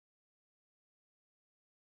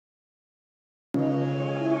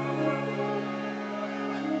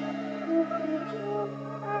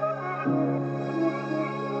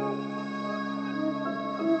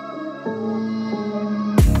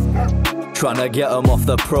Tryna get them off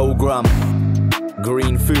the program.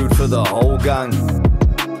 Green food for the whole gang.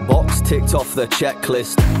 Box ticked off the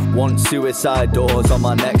checklist. Want suicide doors on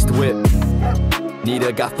my next whip. Need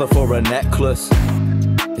a gaffer for a necklace.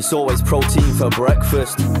 It's always protein for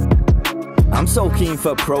breakfast. I'm so keen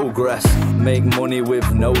for progress. Make money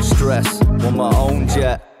with no stress. Want my own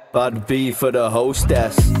jet, bad B for the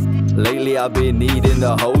hostess. Lately I've been needing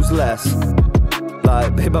the hose less.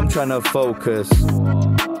 Like, babe, I'm tryna focus,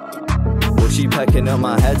 but she pecking at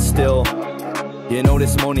my head still. You know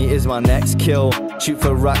this money is my next kill. Shoot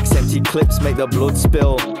for racks, empty clips, make the blood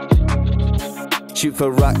spill. Shoot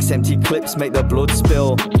for racks, empty clips, make the blood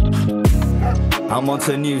spill. I'm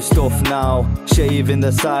onto new stuff now. Shaving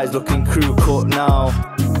the sides, looking crew cut now.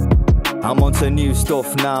 I'm onto new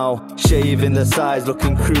stuff now. Shaving the sides,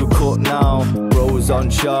 looking crew cut now. Bros on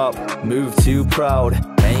sharp, move too proud.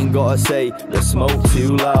 Ain't gotta say, the smoke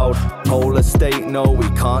too loud. Whole estate, no, we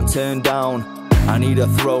can't turn down. I need a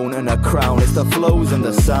throne and a crown. It's the flows and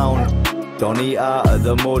the sound. Don't eat out of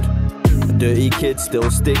the mud. Dirty kids still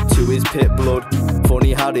stick to his pit blood.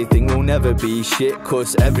 Funny how they think we'll never be shit,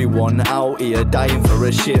 cause everyone out here dying for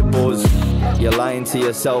a shit buzz. You're lying to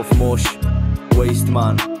yourself, mush. Waste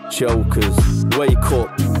man, chokers. Wake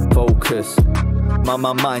up, focus. My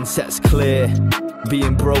mindset's clear.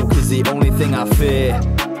 Being broke is the only thing I fear.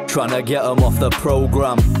 Tryna get them off the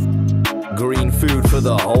program. Green food for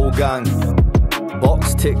the whole gang.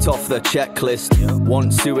 Box ticked off the checklist.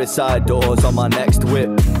 Want suicide doors on my next whip.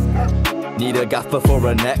 Need a gaffer for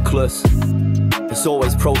a necklace. It's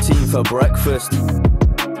always protein for breakfast.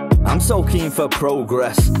 I'm so keen for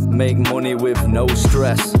progress. Make money with no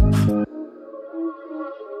stress.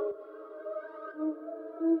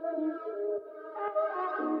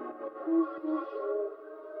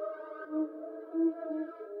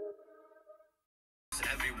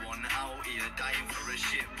 Everyone out here dying for a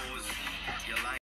shit buzz. You're lying.